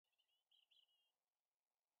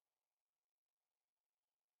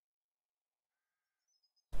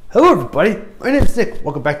Hello everybody, my name is Nick.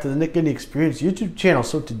 Welcome back to the Nick and the Experience YouTube channel.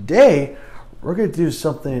 So today, we're going to do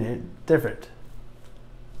something different.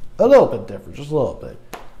 A little bit different, just a little bit.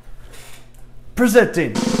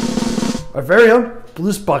 Presenting our very own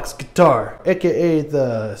Blues Box guitar, aka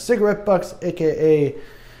the cigarette box, aka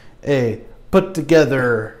a put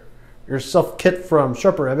together yourself kit from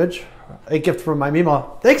Sharper Image. A gift from my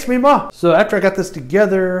Mima. Thanks, Mima! So after I got this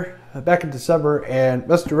together back in December and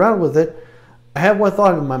messed around with it, I had one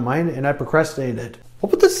thought in my mind and I procrastinated. What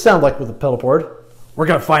would this sound like with a pedal board? We're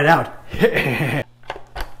gonna find out.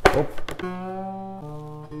 Oh.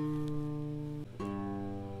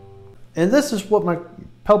 And this is what my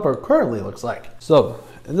pedal board currently looks like. So,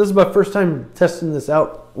 and this is my first time testing this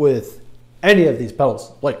out with any of these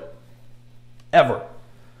pedals, like ever.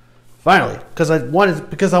 Finally, because I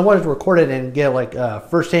wanted to record it and get like a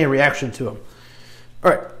first-hand reaction to them.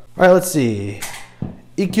 All right, let's see.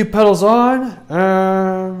 EQ pedals on.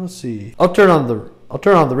 Let's see. I'll turn on the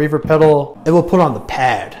reverb pedal and we'll put on the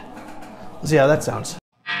pad. Let's see how that sounds.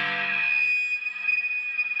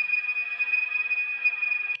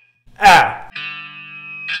 Ah.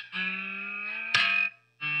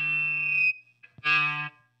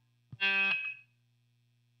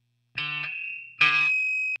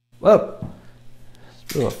 Whoa.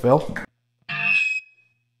 It's a bit of a fail.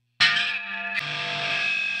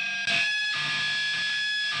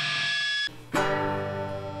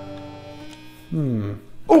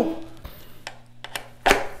 Oh!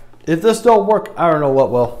 If this don't work, I don't know what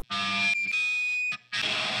will.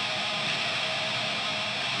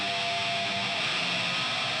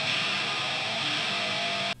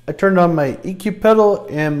 I turned on my EQ pedal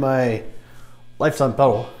and my lifetime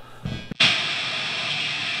pedal.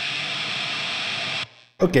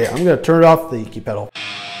 Okay, I'm gonna turn off the EQ pedal.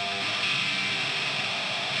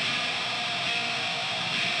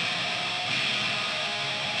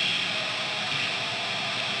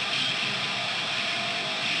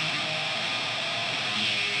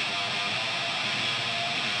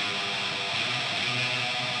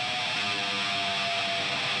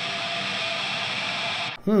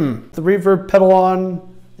 The reverb pedal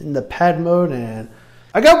on in the pad mode, and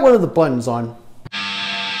I got one of the buttons on.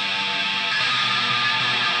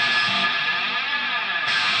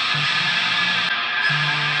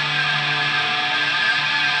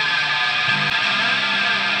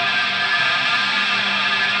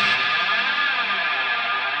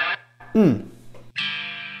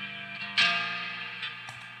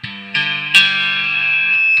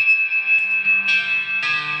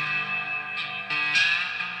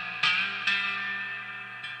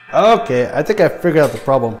 Okay, I think I figured out the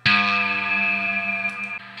problem.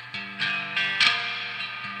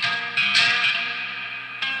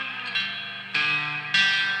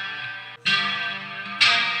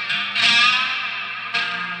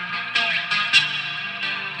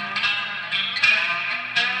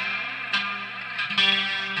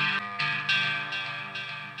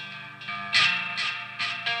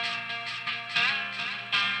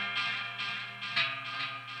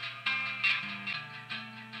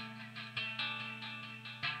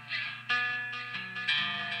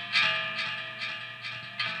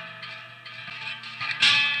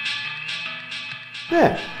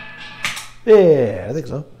 Yeah, I think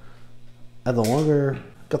so. Add the longer,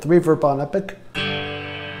 got the reverb on Epic.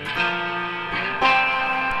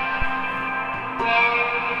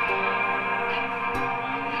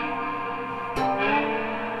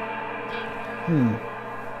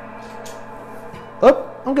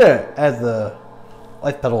 Oh, I'm gonna add the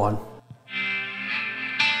light pedal on.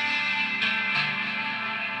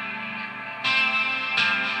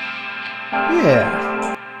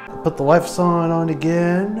 Yeah. Put the life song on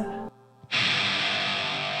again.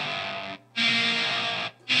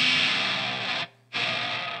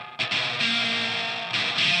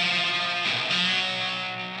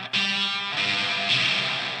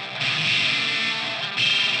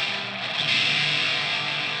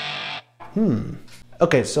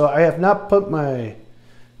 Okay, so I have not put my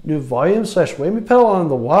new volume / whammy pedal on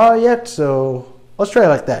the wah yet, so let's try it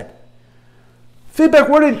like that. Feedback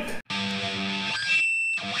warning!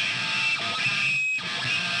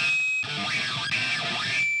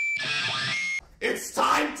 It's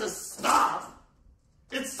time to stop!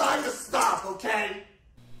 It's time to stop, okay?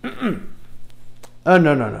 Oh,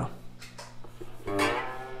 no.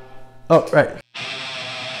 Oh, right.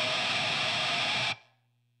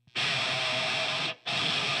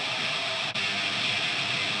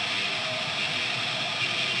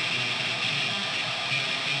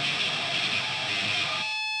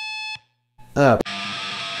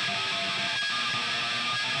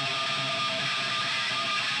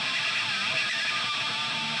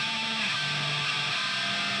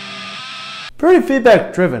 Pretty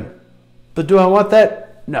feedback driven. But do I want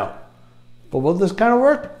that? No. But will this kind of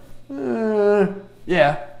work?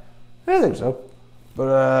 Yeah. I think so.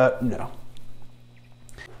 But no.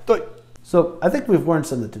 So I think we've learned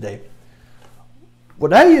something today.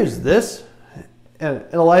 Would I use this in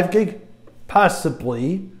a live gig?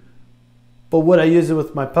 Possibly. But would I use it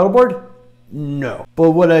with my pedalboard? No.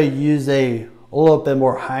 But would I use a little bit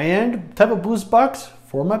more high-end type of boost box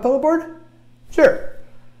for my pedalboard? Sure.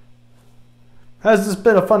 Has this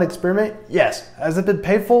been a fun experiment? Yes. Has it been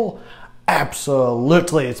painful?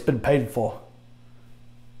 Absolutely, it's been painful.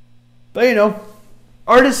 But you know,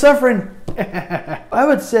 art is suffering. I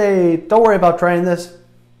would say don't worry about trying this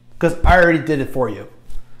because I already did it for you.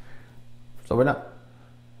 So we're not.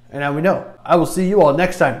 And now we know. I will see you all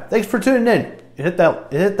next time. Thanks for tuning in. And hit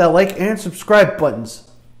that like and subscribe buttons.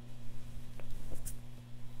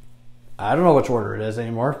 I don't know which order it is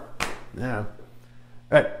anymore. Yeah. All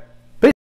right.